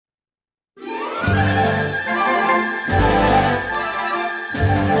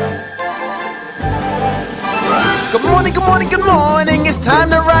morning, good morning, good morning. It's time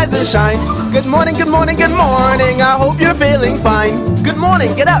to rise and shine. Good morning, good morning, good morning. I hope you're feeling fine. Good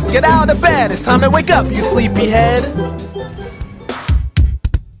morning, get up, get out of bed. It's time to wake up, you sleepyhead.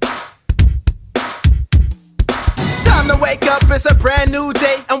 Time to wake up, it's a brand new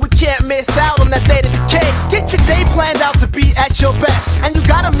day, and we can't miss out on that day to decay. Get your day planned out to be at your best, and you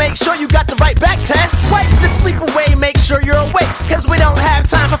gotta make sure you got the right back test. Wipe the sleep away, make sure you're awake, cause we don't have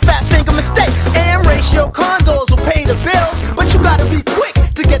time for fat finger mistakes. AM ratio condos will pay the bills, but you gotta be quick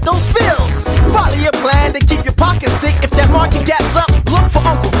to get those fills. Follow your plan to keep your pockets thick. If that market gaps up, look for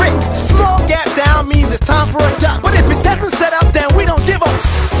Uncle Rick. Small gap down means it's time for a duck, but if it doesn't set up, then we don't give a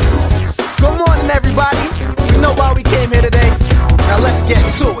Good morning, everybody. We know why we came here today. Now let's get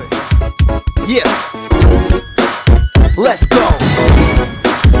to it. Yeah. Let's go.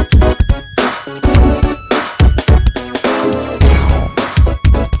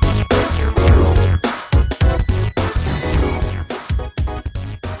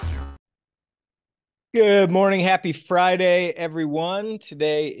 Good morning. Happy Friday, everyone.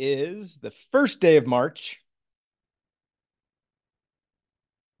 Today is the first day of March.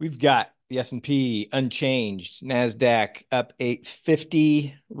 We've got the S&P unchanged, NASDAQ up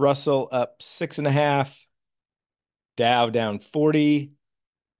 850, Russell up 6.5, Dow down 40,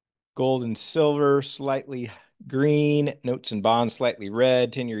 gold and silver slightly green, notes and bonds slightly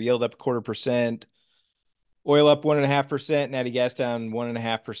red, 10-year yield up 0.25%, oil up 1.5%, natty gas down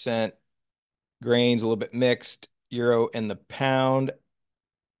 1.5%, grains a little bit mixed, euro and the pound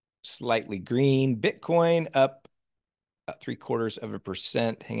slightly green, Bitcoin up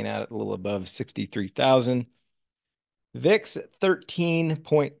 0.75%, hanging out at a little above 63,000. VIX at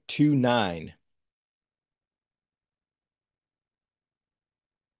 13.29.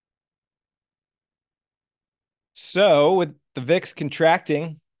 So with the VIX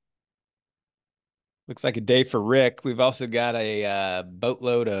contracting, looks like a day for Rick. We've also got a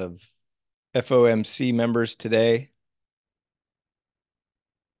boatload of FOMC members today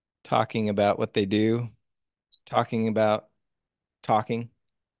talking about what they do, talking about talking.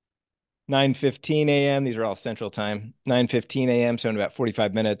 9:15 a.m. These are all Central Time. 9:15 a.m. So in about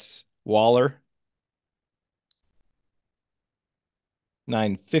 45 minutes, Waller.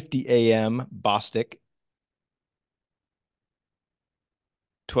 9:50 a.m. Bostic.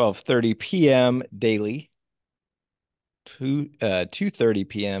 12:30 p.m. Daily. 2:30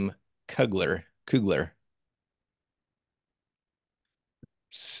 p.m. Kugler.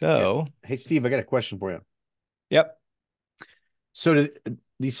 So, hey Steve, I got a question for you. Yep. So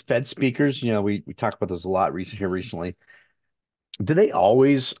these Fed speakers, we talked about this a lot recently. Do they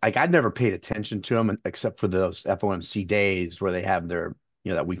always, like, I've never paid attention to them except for those FOMC days where they have their,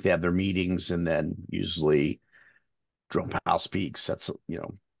 that week they have their meetings, and then usually Jerome Powell speaks. That's the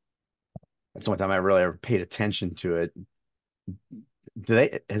only time I really ever paid attention to it.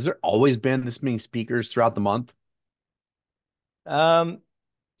 Has there always been this many speakers throughout the month? Do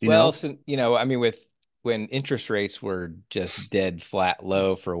you know? So, I mean, when interest rates were just dead flat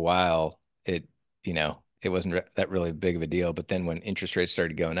low for a while, it wasn't that really big of a deal. But then when interest rates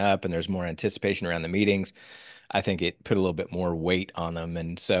started going up and there's more anticipation around the meetings, I think it put a little bit more weight on them.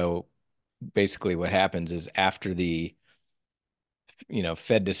 And so basically what happens is after the,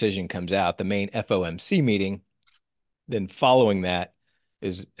 Fed decision comes out, the main FOMC meeting, then following that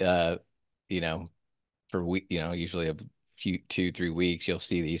is, for usually a few 2-3 weeks, you'll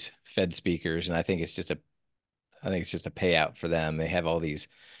see these Fed speakers. And I think it's just a payout for them. They have all these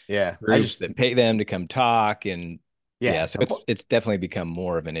groups that pay them to come talk, and so it's definitely become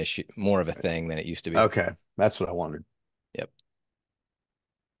more of an issue, more of a thing than it used to be. Okay, that's what I wondered. Yep.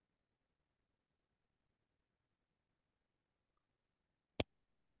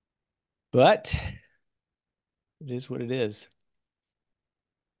 But it is what it is.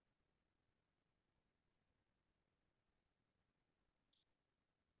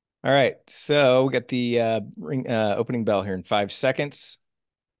 All right, so we got the opening bell here in 5 seconds.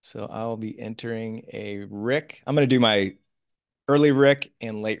 So I'll be entering a Rick. I'm going to do my early Rick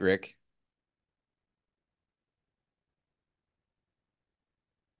and late Rick.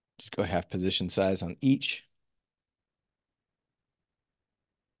 Just go half position size on each.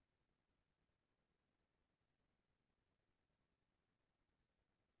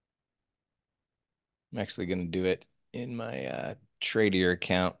 I'm actually going to do it in my Tradier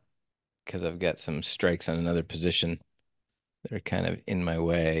account because I've got some strikes on another position that are kind of in my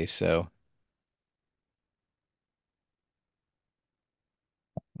way. So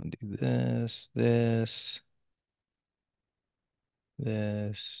I'll do this, this,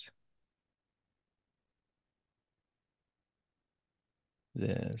 this,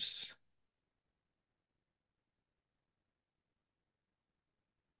 this,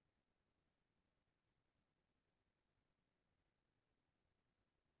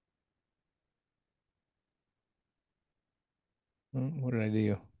 What did I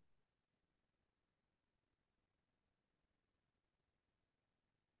do?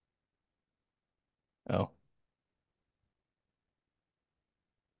 Oh.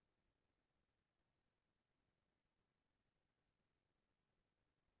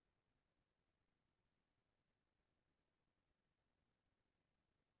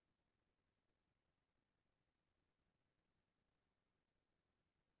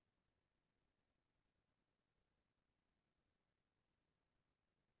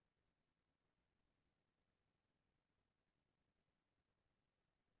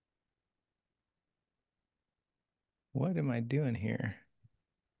 What am I doing here?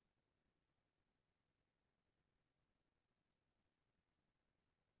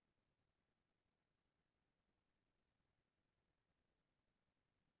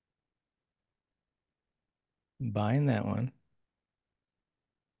 Buying that one.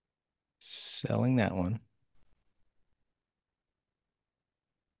 Selling that one.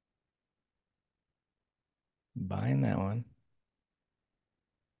 Buying that one.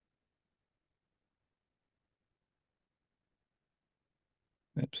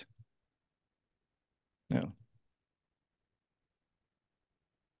 Oops. No.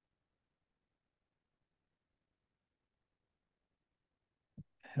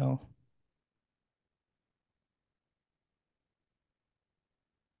 Hell.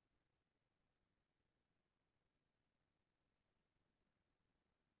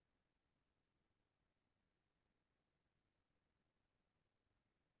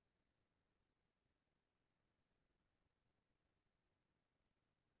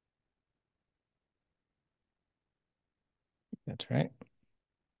 That's right.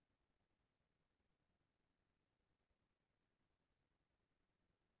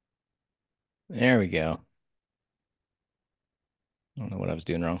 There we go. I don't know what I was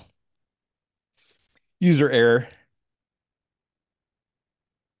doing wrong. User error.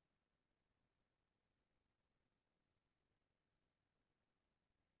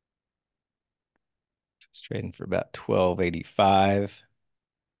 It's trading for about 1285.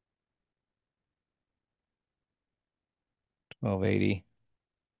 1280.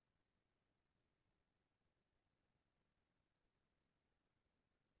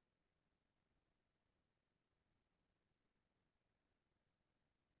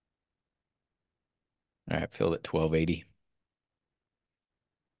 All right, filled at 1280.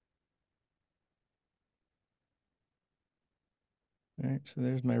 All right, so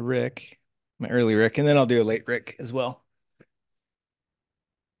there's my Rick, my early Rick, and then I'll do a late Rick as well.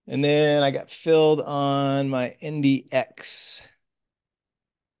 And then I got filled on my NDX,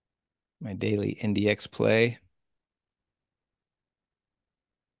 my daily NDX play.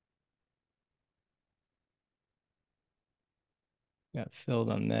 Got filled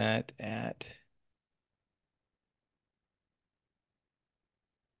on that at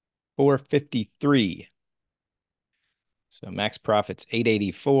 453. So max profit's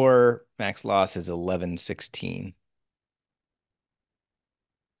 884, max loss is 1116.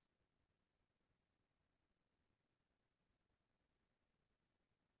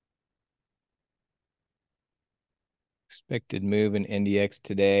 Expected move in NDX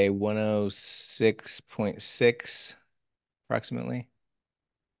today, 106.6 approximately.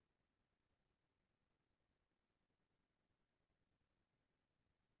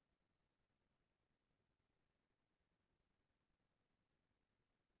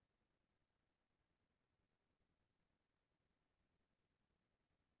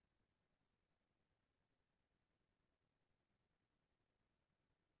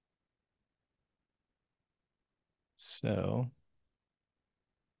 So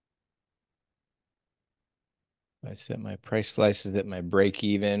I set my price slices at my break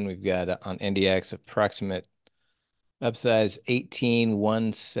even. We've got on NDX approximate upside is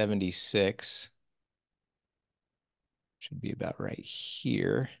 18,176. Should be about right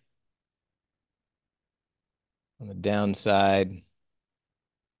here. On the downside,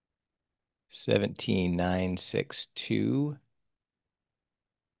 17,962.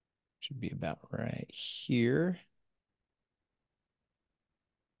 Should be about right here.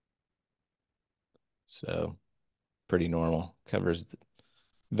 So pretty normal. Covers the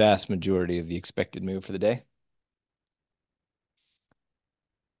vast majority of the expected move for the day.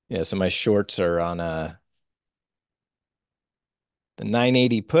 Yeah, so my shorts are on the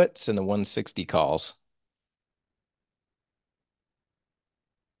 980 puts and the 160 calls.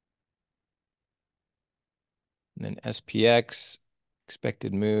 And then SPX,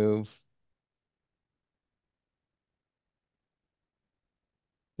 expected move.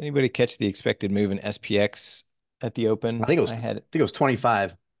 Anybody catch the expected move in SPX at the open? I think it was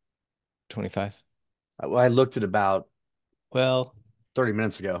 25. 25. I looked at about Well, 30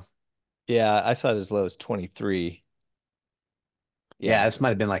 minutes ago. yeah, I saw it as low as 23. Yeah, Yeah. this might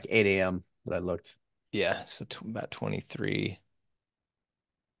have been like 8 a.m. that I looked. Yeah. So about 23.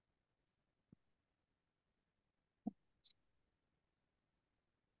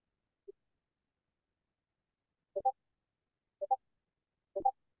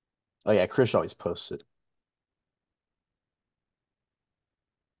 Oh yeah, Chris always posts it.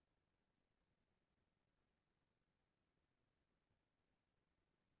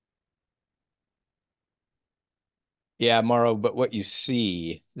 Yeah, Morrow, but what you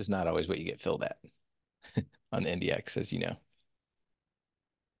see is not always what you get filled at on the NDX, as you know.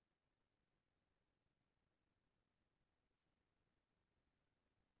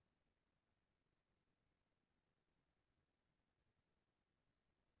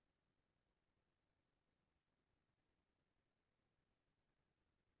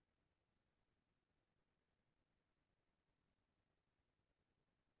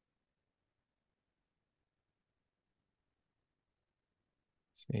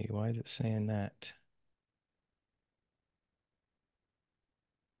 Let's see, why is it saying that?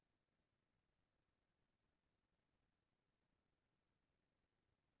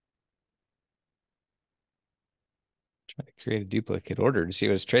 Trying to create a duplicate order to see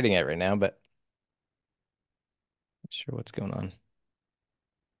what it's trading at right now, but not sure what's going on.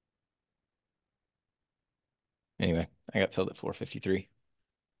 Anyway, I got filled at 453.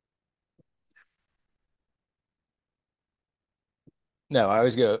 No, I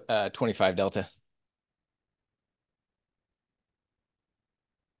always go 25 delta.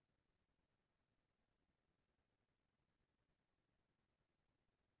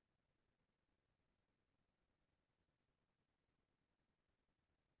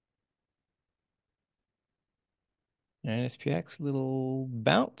 And SPX, little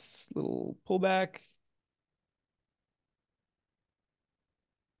bounce, little pullback.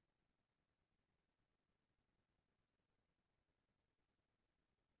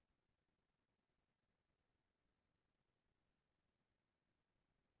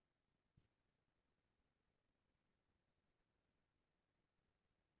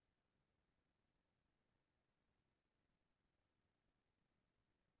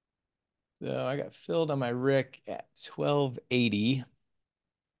 So I got filled on my Rick at 1280.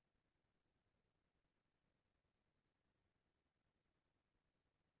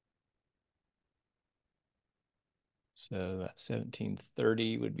 So about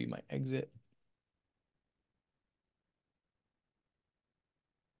 1730 would be my exit.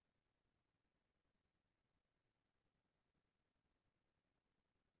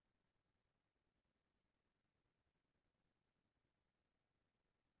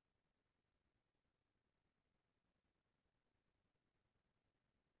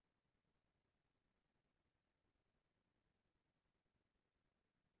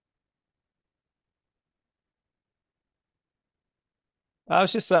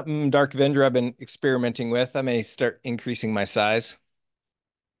 It's just something dark vendor I've been experimenting with. I may start increasing my size.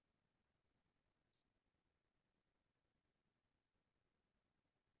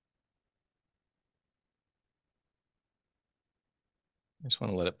 I just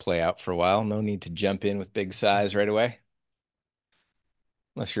want to let it play out for a while. No need to jump in with big size right away.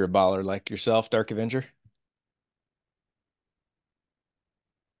 Unless you're a baller like yourself, Dark Avenger.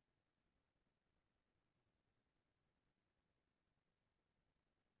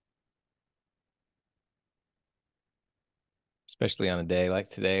 Especially on a day like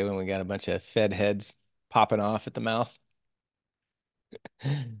today when we got a bunch of Fed heads popping off at the mouth.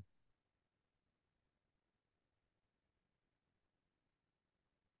 I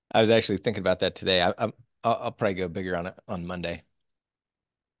was actually thinking about that today. I'll probably go bigger on it on Monday.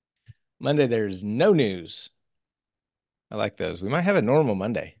 Monday, there's no news. I like those. We might have a normal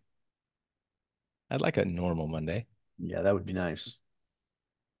Monday. I'd like a normal Monday. Yeah, that would be nice.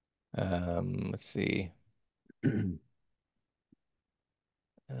 Let's see.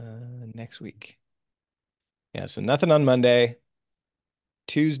 Next week. Yeah, so nothing on Monday.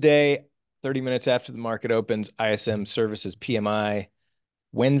 Tuesday, 30 minutes after the market opens, ISM services PMI.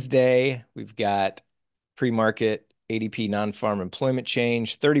 Wednesday, we've got pre-market ADP non-farm employment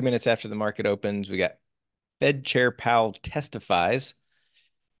change. 30 minutes after the market opens, we got Fed Chair Powell testifies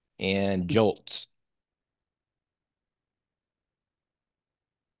and JOLTS.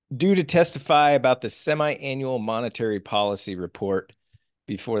 Due to testify about the semi-annual monetary policy report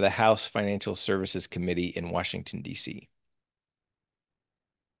before the House Financial Services Committee in Washington, D.C.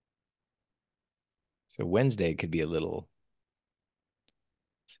 So Wednesday could be a little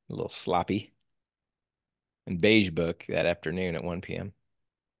sloppy. And Beige Book that afternoon at 1 p.m.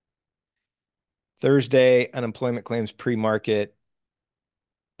 Thursday, unemployment claims pre-market.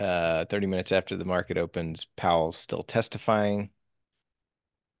 30 minutes after the market opens, Powell still testifying.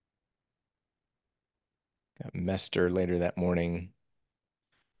 Got Mester later that morning.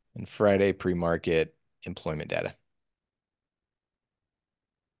 And Friday pre-market employment data.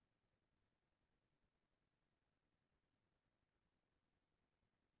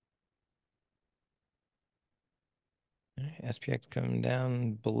 SPX coming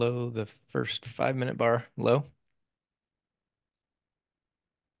down below the first 5-minute bar low.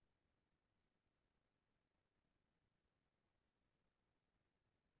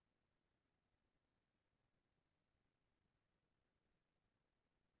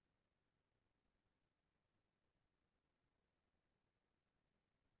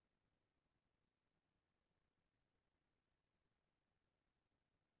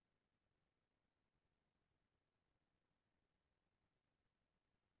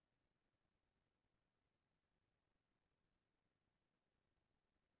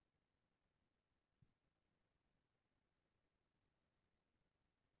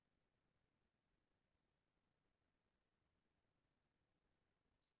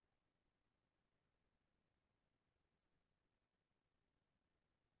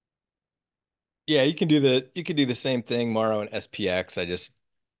 Yeah, you can do the same thing, Maro and SPX. I just,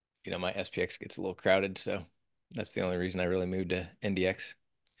 my SPX gets a little crowded, so that's the only reason I really moved to NDX.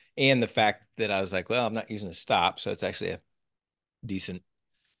 And the fact that I was like, well, I'm not using a stop, so it's actually a decent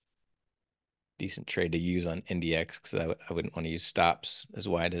trade to use on NDX because I wouldn't want to use stops as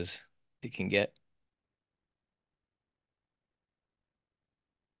wide as it can get.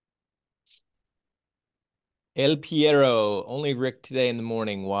 El Piero, only Rick today in the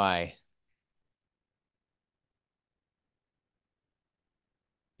morning. Why?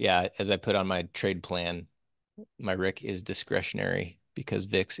 Yeah, as I put on my trade plan, my Rick is discretionary because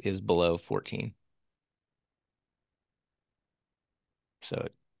VIX is below 14. So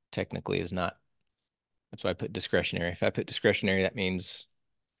it technically is not. That's why I put discretionary. If I put discretionary, that means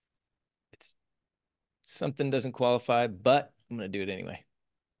it's something doesn't qualify, but I'm going to do it anyway.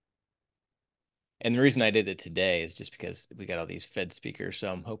 And the reason I did it today is just because we got all these Fed speakers.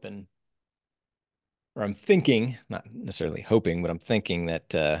 So I'm hoping, or I'm thinking, not necessarily hoping, but I'm thinking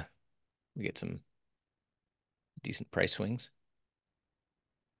that we get some decent price swings.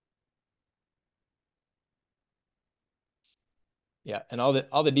 Yeah, and all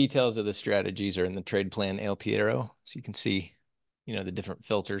the details of the strategies are in the trade plan El Piero, so you can see, the different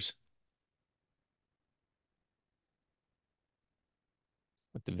filters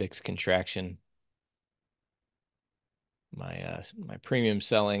with the VIX contraction. My premium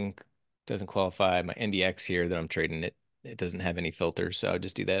selling doesn't qualify. My NDX here that I'm trading, it doesn't have any filters, so I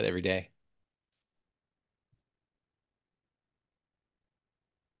just do that every day.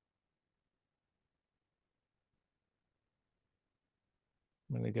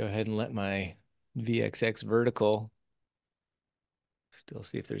 I'm going to go ahead and let my VXX vertical still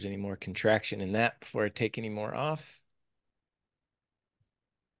see if there's any more contraction in that before I take any more off.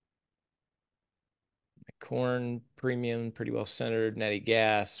 My corn premium, pretty well centered. Natty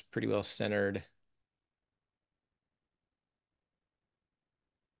gas, pretty well centered.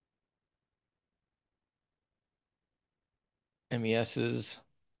 MES's,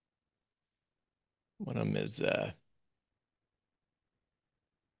 one of them is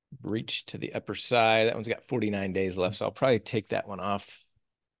reached to the upper side. That one's got 49 days left, so I'll probably take that one off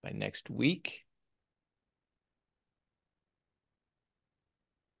by next week.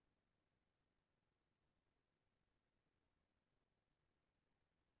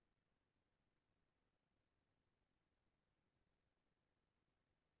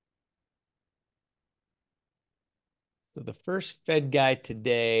 So the first Fed guy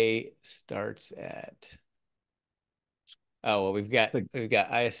today starts at, oh, well, we've got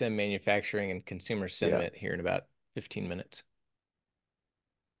ISM manufacturing and consumer sentiment here in about 15 minutes.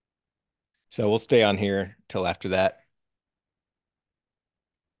 So we'll stay on here till after that.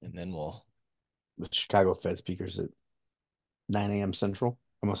 And then we'll. The Chicago Fed speakers at 9 a.m. Central.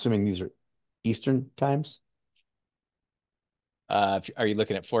 I'm assuming these are Eastern times. Are you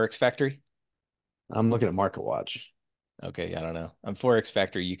looking at Forex Factory? I'm looking at Market Watch. Okay, I don't know. On Forex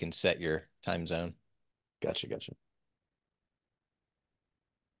Factory, you can set your time zone. Gotcha.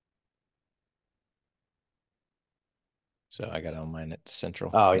 So I got on mine at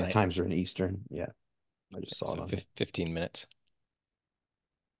Central. Oh, yeah, times are in Eastern. Yeah, I just saw it So on 15 minutes.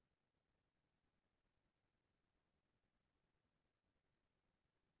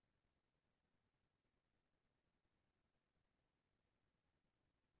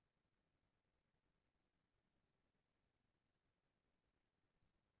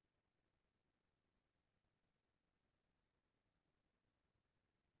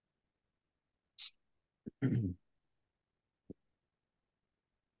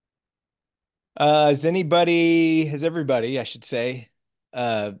 Has everybody, I should say,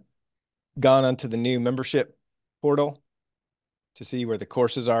 uh, gone onto the new membership portal to see where the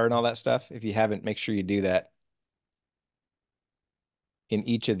courses are and all that stuff? If you haven't, make sure you do that. In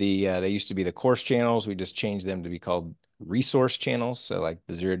each of they used to be the course channels. We just changed them to be called resource channels. So like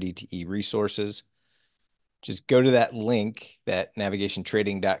the 0DTE resources. Just go to that link, that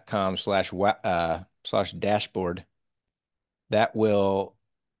navigationtrading.com slash dashboard. That will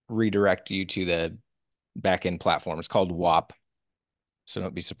redirect you to the backend platform. It's called WAP. So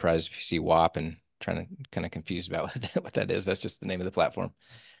don't be surprised if you see WAP and trying to kind of confused about what that is. That's just the name of the platform.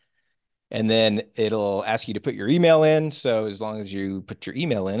 And then it'll ask you to put your email in. So as long as you put your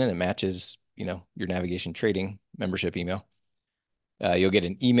email in and it matches, your navigation trading membership email, you'll get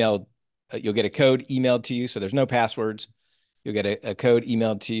you'll get a code emailed to you. So there's no passwords. You'll get a code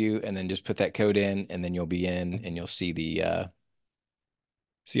emailed to you, and then just put that code in, and then you'll be in, and you'll see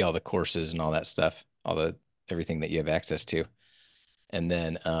all the courses and all that stuff, everything that you have access to. And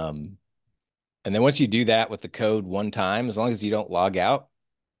then once you do that with the code one time, as long as you don't log out,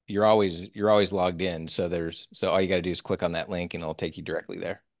 you're always logged in. So all you got to do is click on that link and it'll take you directly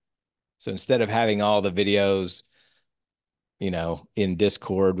there. So instead of having all the videos, in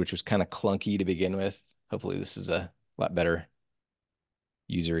Discord, which was kind of clunky to begin with, hopefully this is a lot better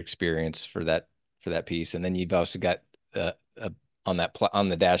user experience for that piece. And then you've also got on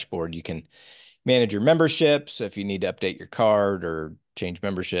the dashboard, you can manage your memberships. So if you need to update your card or change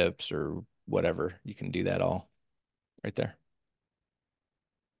memberships or whatever, you can do that all right there.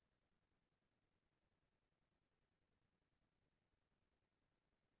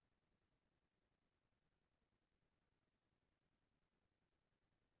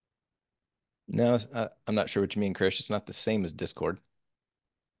 No, I'm not sure what you mean, Chris. It's not the same as Discord.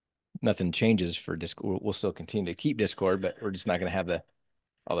 Nothing changes for Discord. We'll still continue to keep Discord, but we're just not going to have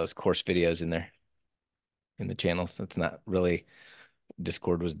all those course videos in there in the channels. That's not really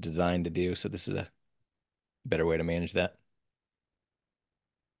Discord was designed to do. So this is a better way to manage that.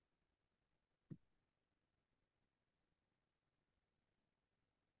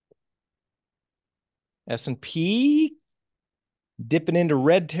 S&P dipping into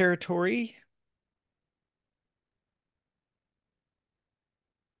red territory.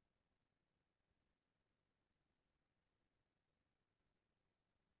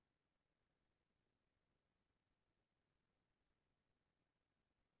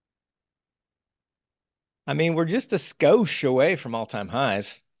 I mean, we're just a skosh away from all-time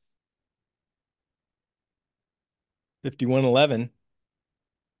highs. 51.11.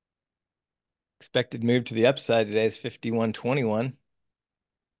 Expected move to the upside today is 51.21.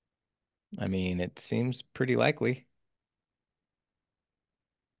 I mean, it seems pretty likely.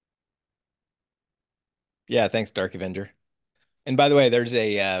 Yeah, thanks, Dark Avenger. And by the way, there's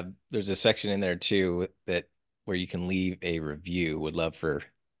a section in there too where you can leave a review. Would love for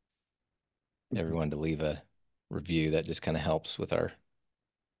everyone to leave a review. That just kind of helps with our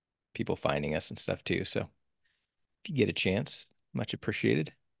people finding us and stuff too. So if you get a chance, much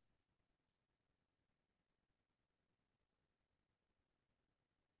appreciated.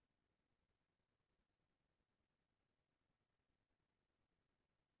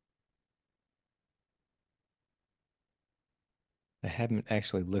 I haven't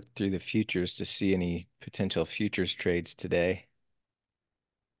actually looked through the futures to see any potential futures trades today.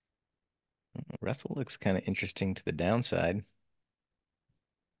 Russell looks kind of interesting to the downside.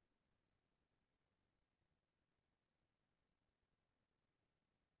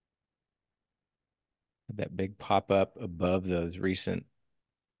 That big pop up above those recent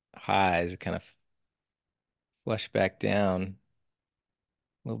highs, kind of flush back down.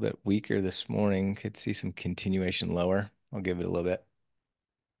 A little bit weaker this morning. Could see some continuation lower. I'll give it a little bit.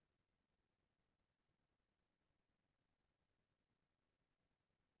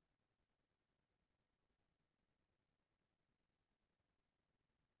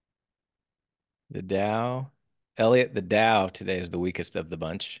 The Dow, Elliot, the Dow today is the weakest of the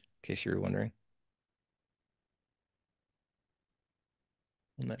bunch, in case you were wondering.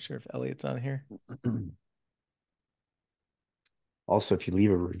 I'm not sure if Elliot's on here. Also, if you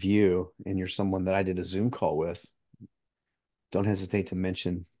leave a review and you're someone that I did a Zoom call with, don't hesitate to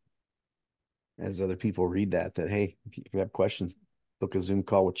mention as other people read that, hey, if you have questions, book a Zoom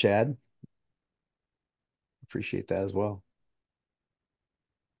call with Chad. Appreciate that as well.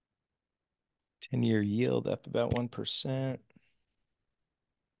 10-year yield up about 1%.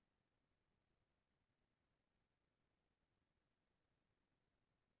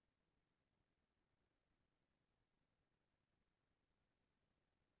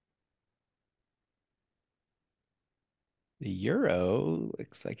 The euro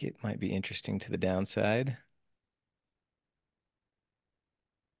looks like it might be interesting to the downside.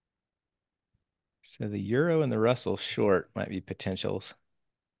 So the euro and the Russell short might be potentials.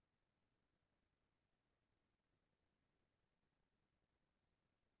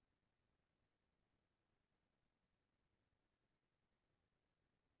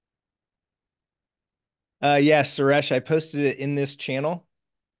 Yeah, Suresh, I posted it in this channel,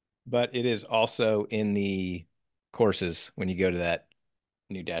 but it is also in the courses when you go to that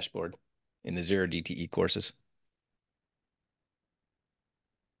new dashboard in the zero DTE courses.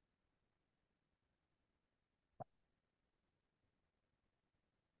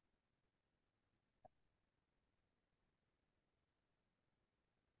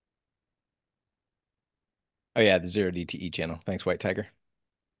 Oh yeah, the zero DTE channel. Thanks, White Tiger.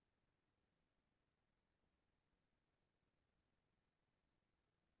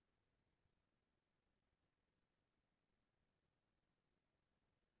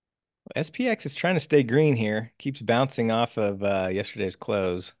 SPX is trying to stay green here. Keeps bouncing off of yesterday's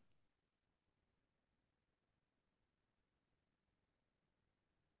close.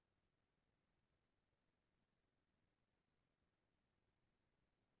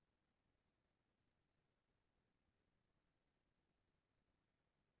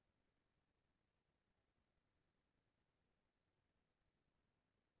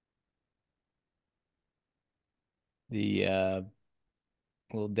 The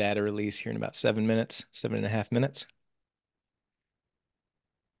little data release here in about 7 minutes, 7.5 minutes.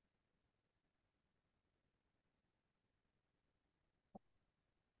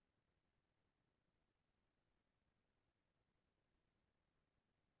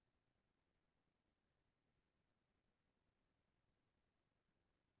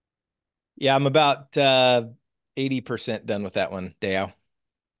 Yeah, I'm about 80% done with that one, Dao.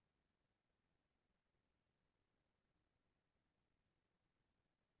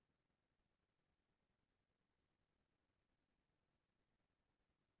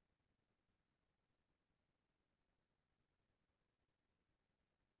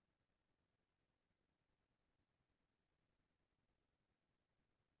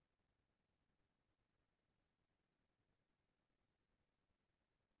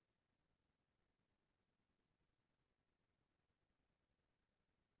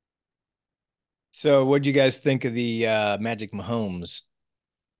 So what'd you guys think of the Magic Mahomes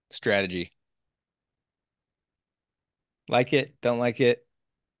strategy? Like it? Don't like it?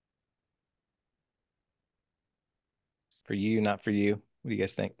 For you, not for you? What do you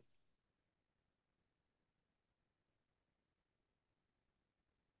guys think?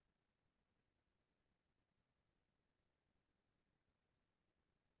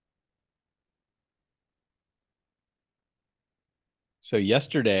 So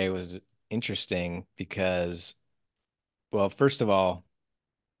yesterday was interesting because, well, first of all,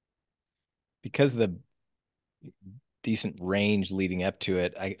 because of the decent range leading up to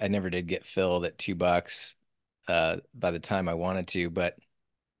it, I never did get filled at $2 by the time I wanted to. But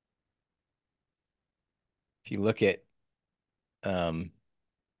if you look at um,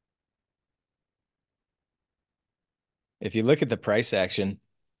 if you look at the price action,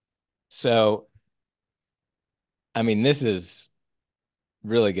 so I mean, this is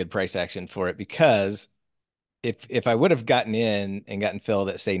really good price action for it because if I would have gotten in and gotten filled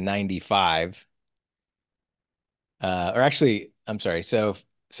at say 95, or actually, I'm sorry. So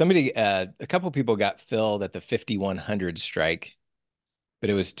somebody, a couple people got filled at the 5,100 strike, but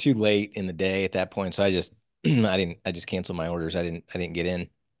it was too late in the day at that point. So I just, I just canceled my orders. I didn't get in.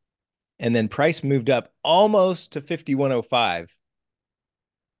 And then price moved up almost to 5,105.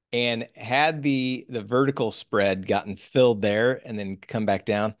 And had the vertical spread gotten filled there and then come back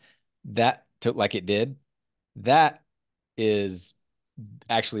down, that took like it did, that is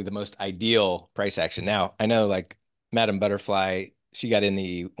actually the most ideal price action. Now, I know like Madam Butterfly, she got in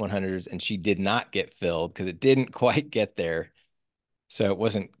the 100s and she did not get filled because it didn't quite get there. So it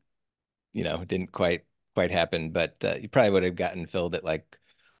wasn't, it didn't quite happen, but you probably would have gotten filled at like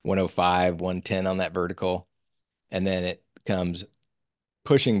 105, 110 on that vertical. And then it comes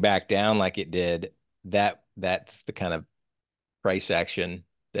pushing back down like it did. That's the kind of price action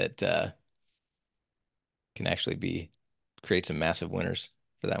that can actually create some massive winners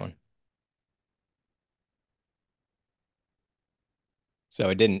for that one. So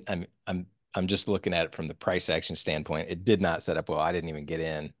it didn't. I'm just looking at it from the price action standpoint. It did not set up well. I didn't even get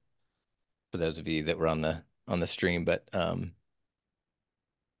in for those of you that were on the stream, but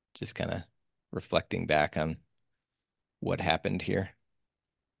just kind of reflecting back on what happened here.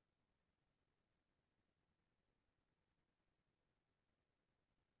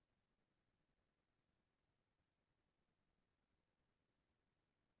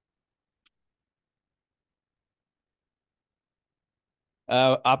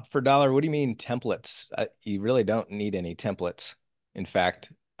 Opt for dollar. What do you mean templates? You really don't need any templates. In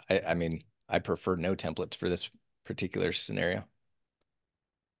fact, I mean, I prefer no templates for this particular scenario.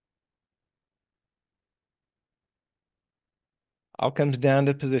 All comes down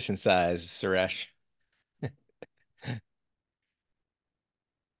to position size, Suresh.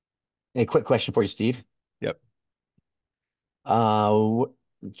 A quick question for you, Steve. Yep. Trying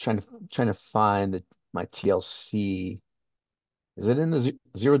to find my TLC. Is it in the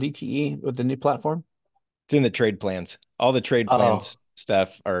zero DTE with the new platform? It's in the trade plans. All the trade Oh, plans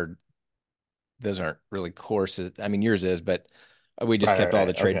stuff are, those aren't really courses. I mean, yours is, but we just kept all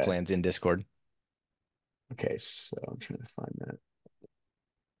the right. trade Okay. plans in Discord. Okay, so I'm trying to find that.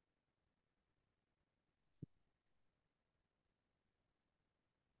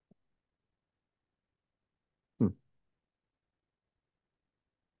 Hmm.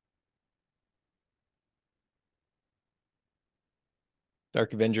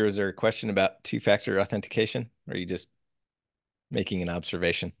 Dark Avenger, is there a question about two-factor authentication? Or are you just making an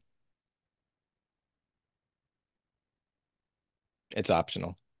observation? It's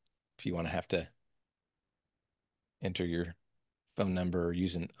optional if you want to have to enter your phone number or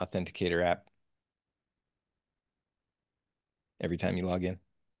use an authenticator app every time you log in.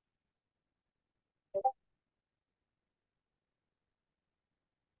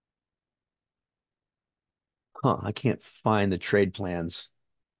 Huh, I can't find the trade plans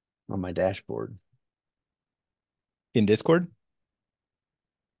on my dashboard. In Discord?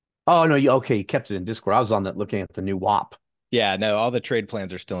 Oh no, you kept it in Discord. I was on that looking at the new WAP. Yeah, no, all the trade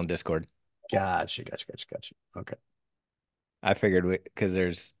plans are still in Discord. Gotcha. Okay. I figured because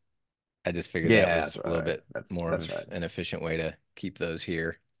I just figured that Yeah, was that's a little right. bit That's more that's of right. an efficient way to keep those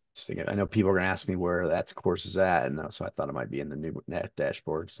here. Just thinking, I know people are gonna ask me where that course is at, and so I thought it might be in the new net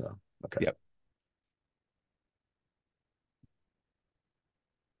dashboard. So okay. Yep.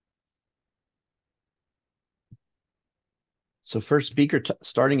 So first speaker t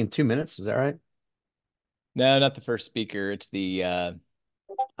starting in 2 minutes, is that right? No, not the first speaker. It's the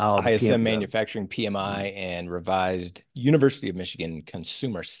Oh, the ISM PM, the manufacturing PMI and revised University of Michigan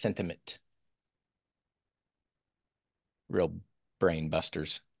consumer sentiment. Real brain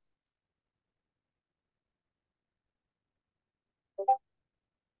busters.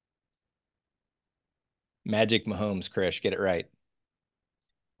 Magic Mahomes, Krish, get it right.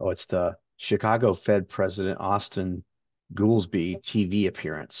 it's the Chicago Fed President Austin Goolsbee TV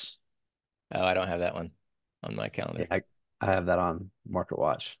appearance. Oh, I don't have that one on my Yeah, calendar. I have that on Market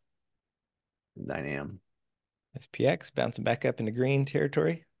Watch, 9 a.m. SPX bouncing back up into green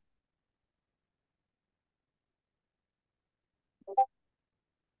territory.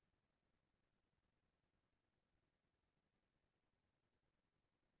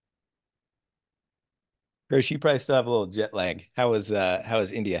 Chris, you probably still have a little jet lag. How was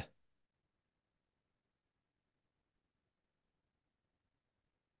India?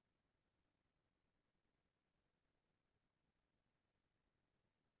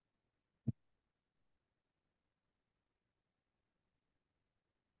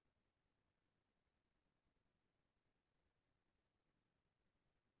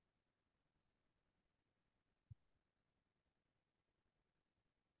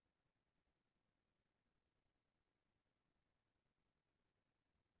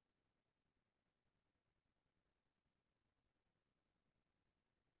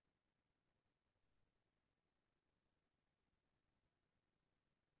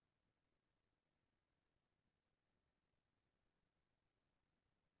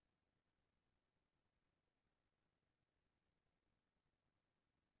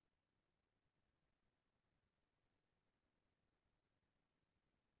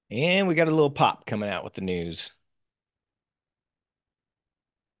 And we got a little pop coming out with the news.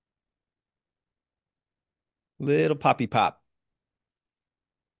 Little poppy pop.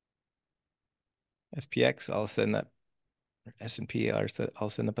 SPX all of a sudden up. S&P all of a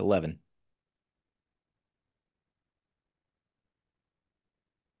sudden up 11.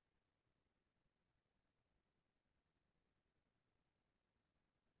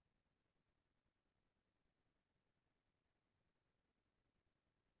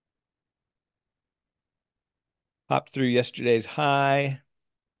 Popped through yesterday's high.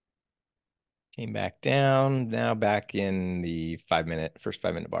 Came back down. Now back in the first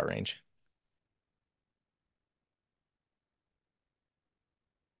 5 minute bar range.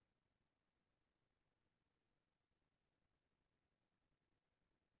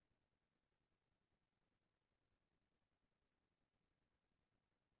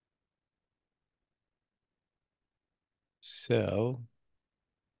 So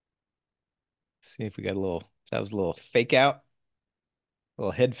see if we got that was a little fake out.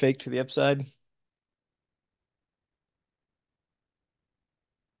 little head fake to the upside.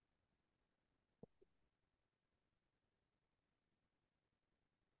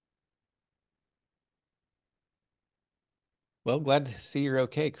 Well, glad to see you're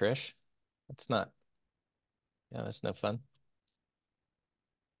okay, Krish. That's not, yeah, that's no fun.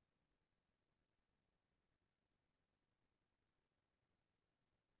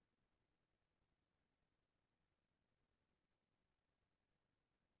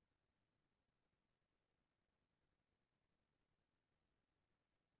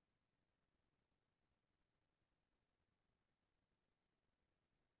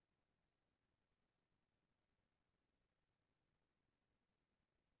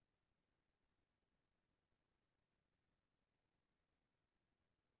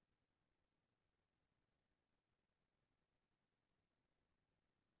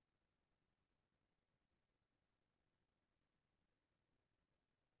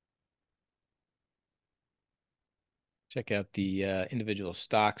 Check out the individual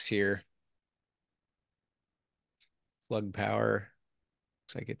stocks here. Plug Power.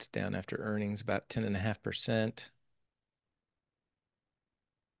 Looks like it's down after earnings about 10.5%.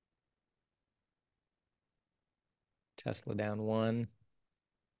 Tesla down 1.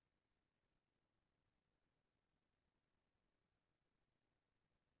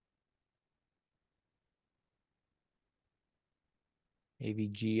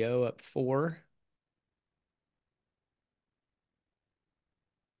 AVGO up 4.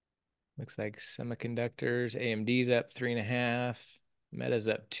 Looks like semiconductors. AMD's up 3.5. Meta's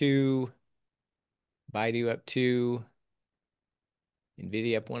up 2. Baidu up 2.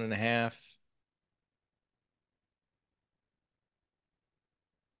 NVIDIA up 1.5.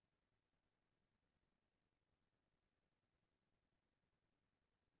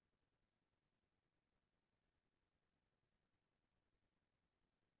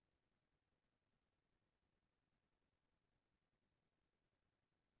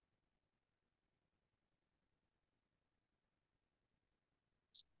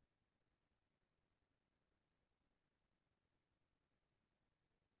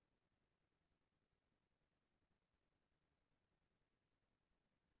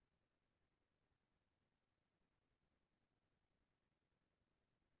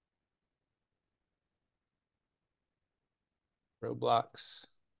 Roblox.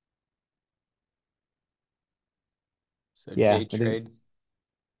 So Yeah, J Trade.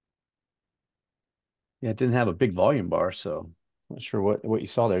 it didn't have a big volume bar, so not sure what you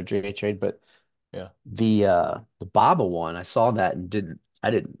saw there, JHA, but Yeah. the BABA one, I saw that and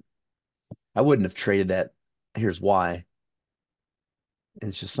I wouldn't have traded that. Here's why.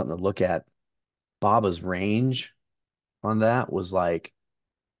 It's just something to look at. BABA's range on that was like,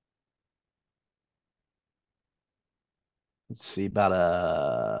 let's see,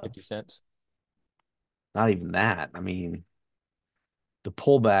 about 50 cents. not even that. I mean, the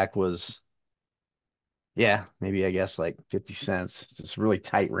pullback was, yeah, maybe I guess like 50 cents. It's just really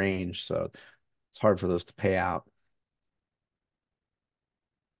tight range, so it's hard for those to pay out.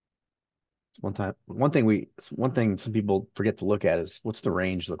 It's one thing some people forget to look at is what's the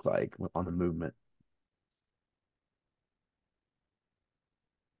range look like on the movement.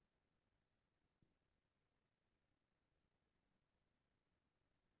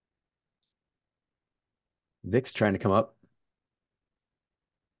 VIX trying to come up.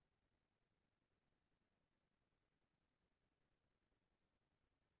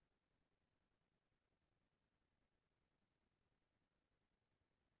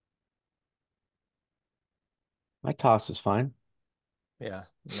 My toss is fine. Yeah,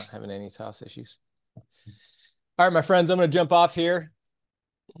 I'm not having any toss issues. All right, my friends, I'm going to jump off here.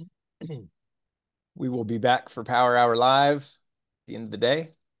 We will be back for Power Hour Live at the end of the day.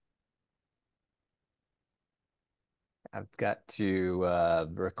 I've got to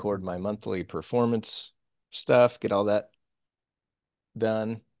record my monthly performance stuff, get all that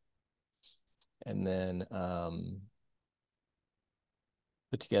done, and then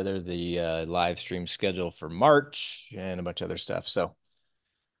put together the live stream schedule for March and a bunch of other stuff. So,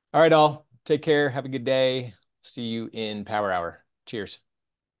 all right, all, take care. Have a good day. See you in Power Hour. Cheers.